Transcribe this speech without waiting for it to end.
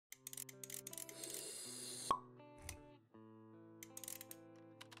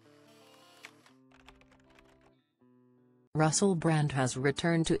Russell Brand has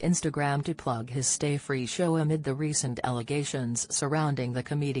returned to Instagram to plug his Stay Free show amid the recent allegations surrounding the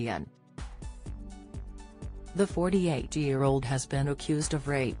comedian. The 48-year-old has been accused of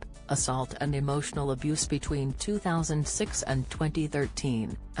rape, assault and emotional abuse between 2006 and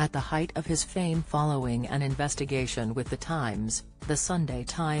 2013, at the height of his fame following an investigation with The Times, The Sunday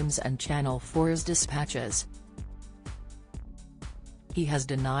Times and Channel 4's Dispatches. He has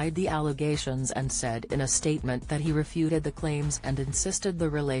denied the allegations and said in a statement that he refuted the claims and insisted the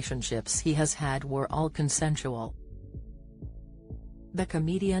relationships he has had were all consensual. The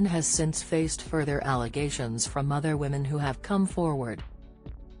comedian has since faced further allegations from other women who have come forward.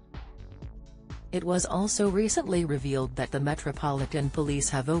 It was also recently revealed that the Metropolitan Police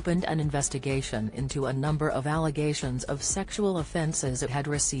have opened an investigation into a number of allegations of sexual offences it had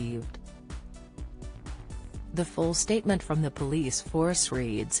received. The full statement from the police force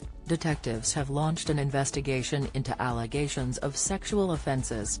reads, "Detectives have launched an investigation into allegations of sexual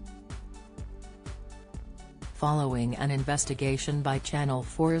offences." Following an investigation by Channel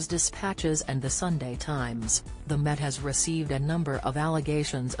 4's Dispatches and The Sunday Times, the Met has received a number of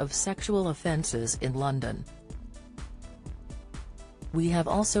allegations of sexual offences in London. "We have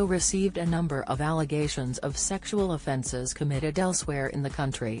also received a number of allegations of sexual offences committed elsewhere in the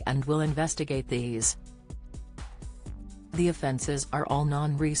country and will investigate these. The offences are all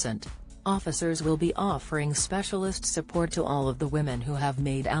non-recent. Officers will be offering specialist support to all of the women who have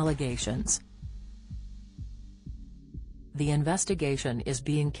made allegations. The investigation is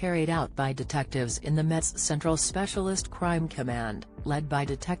being carried out by detectives in the Met's Central Specialist Crime Command, led by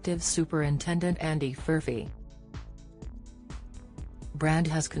Detective Superintendent Andy Furphy." Brand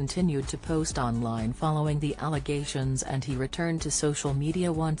has continued to post online following the allegations, and he returned to social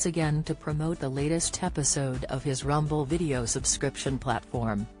media once again to promote the latest episode of his Rumble video subscription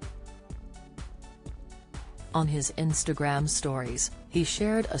platform. On his Instagram stories, he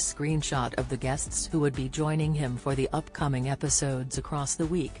shared a screenshot of the guests who would be joining him for the upcoming episodes across the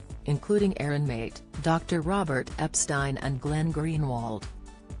week, including Erin Mate, Dr. Robert Epstein and Glenn Greenwald.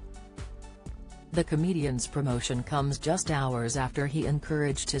 The comedian's promotion comes just hours after he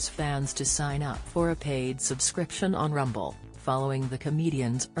encouraged his fans to sign up for a paid subscription on Rumble, following the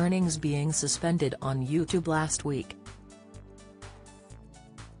comedian's earnings being suspended on YouTube last week.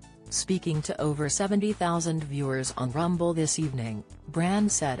 Speaking to over 70,000 viewers on Rumble this evening,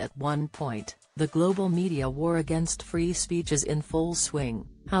 Brand said at one point, "The global media war against free speech is in full swing.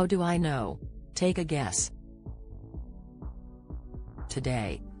 How do I know? Take a guess."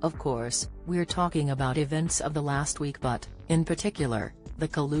 Today, of course, we're talking about events of the last week, but, in particular, the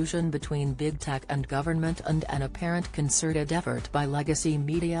collusion between big tech and government and an apparent concerted effort by legacy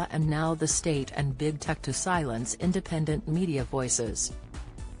media and now the state and big tech to silence independent media voices.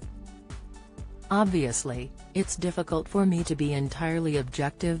 Obviously, it's difficult for me to be entirely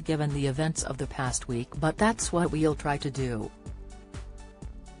objective given the events of the past week, but that's what we'll try to do.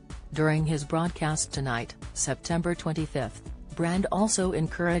 During his broadcast tonight, September 25th, Brand also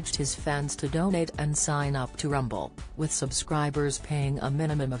encouraged his fans to donate and sign up to Rumble, with subscribers paying a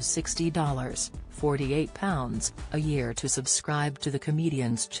minimum of $60 (£48) a year to subscribe to the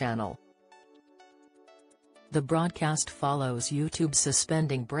comedian's channel. The broadcast follows YouTube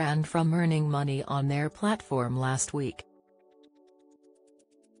suspending Brand from earning money on their platform last week.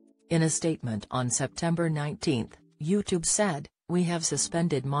 In a statement on September 19, YouTube said, "We have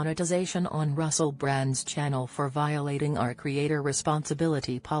suspended monetization on Russell Brand's channel for violating our creator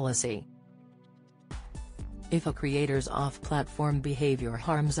responsibility policy. If a creator's off-platform behavior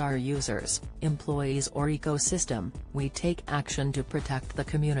harms our users, employees or ecosystem, we take action to protect the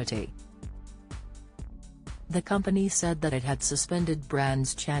community." The company said that it had suspended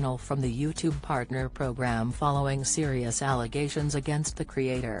Brand's channel from the YouTube Partner Program following serious allegations against the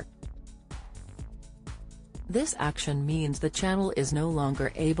creator. This action means the channel is no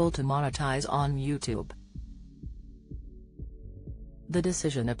longer able to monetize on YouTube. The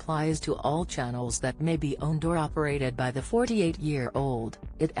decision applies to all channels that may be owned or operated by the 48-year-old,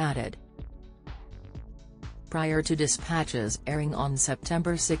 it added. Prior to Dispatches airing on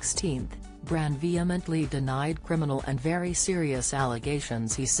September 16, Brand vehemently denied criminal and very serious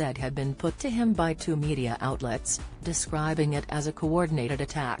allegations he said had been put to him by two media outlets, describing it as a coordinated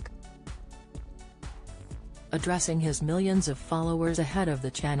attack. Addressing his millions of followers ahead of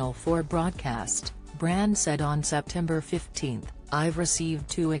the Channel 4 broadcast, Brand said on September 15, "I've received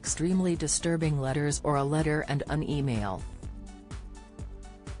two extremely disturbing letters, or a letter and an email.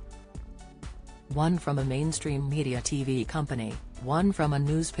 One from a mainstream media TV company, one from a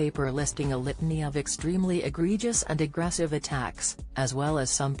newspaper listing a litany of extremely egregious and aggressive attacks, as well as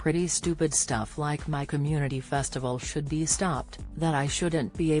some pretty stupid stuff like my community festival should be stopped, that I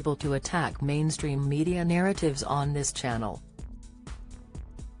shouldn't be able to attack mainstream media narratives on this channel.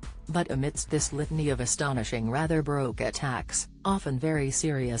 But amidst this litany of astonishing rather broke attacks, often very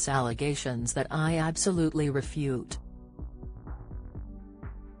serious allegations that I absolutely refute.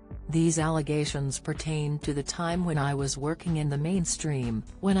 These allegations pertain to the time when I was working in the mainstream,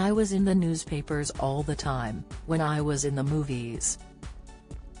 when I was in the newspapers all the time, when I was in the movies.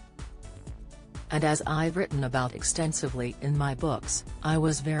 And as I've written about extensively in my books, I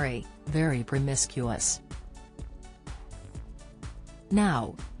was very, very promiscuous.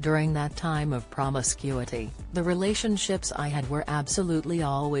 Now, during that time of promiscuity, the relationships I had were absolutely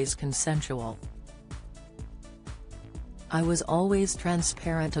always consensual. I was always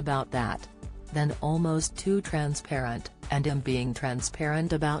transparent about that. Then almost too transparent, and am being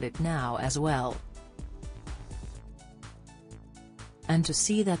transparent about it now as well. And to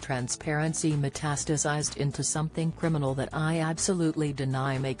see that transparency metastasized into something criminal that I absolutely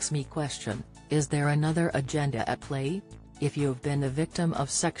deny makes me question, is there another agenda at play? If you've been a victim of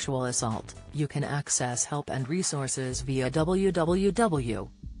sexual assault, you can access help and resources via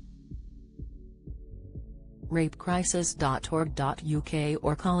www.rapecrisis.org.uk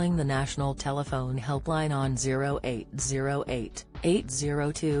or calling the National Telephone Helpline on 0808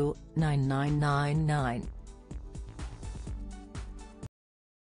 802 9999.